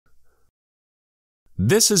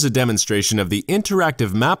This is a demonstration of the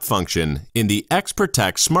interactive map function in the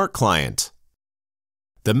XProtect Smart Client.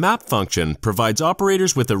 The map function provides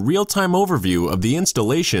operators with a real-time overview of the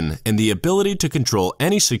installation and the ability to control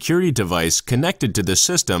any security device connected to the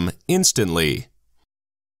system instantly.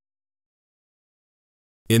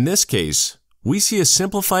 In this case, we see a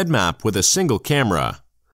simplified map with a single camera,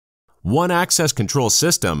 one access control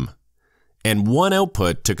system, and one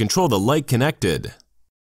output to control the light connected.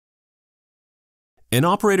 An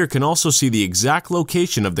operator can also see the exact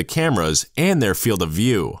location of the cameras and their field of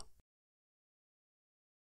view.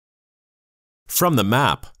 From the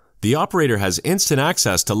map, the operator has instant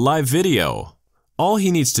access to live video. All he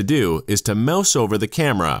needs to do is to mouse over the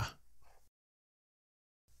camera.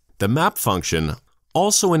 The map function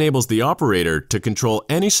also enables the operator to control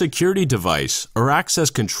any security device or access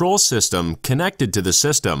control system connected to the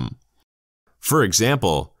system. For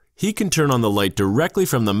example, he can turn on the light directly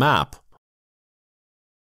from the map,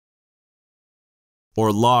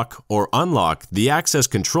 or lock or unlock the access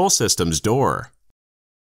control system's door.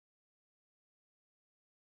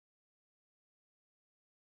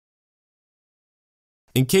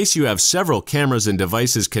 In case you have several cameras and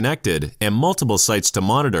devices connected and multiple sites to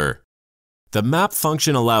monitor, the map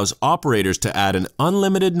function allows operators to add an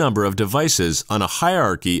unlimited number of devices on a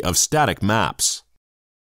hierarchy of static maps.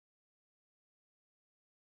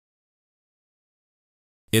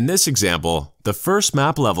 In this example, the first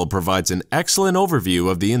map level provides an excellent overview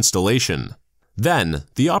of the installation. Then,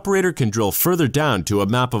 the operator can drill further down to a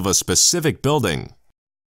map of a specific building.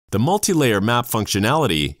 The multi-layer map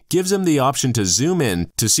functionality gives him the option to zoom in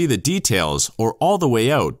to see the details or all the way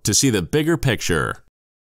out to see the bigger picture.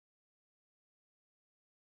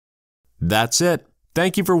 That's it.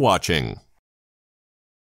 Thank you for watching.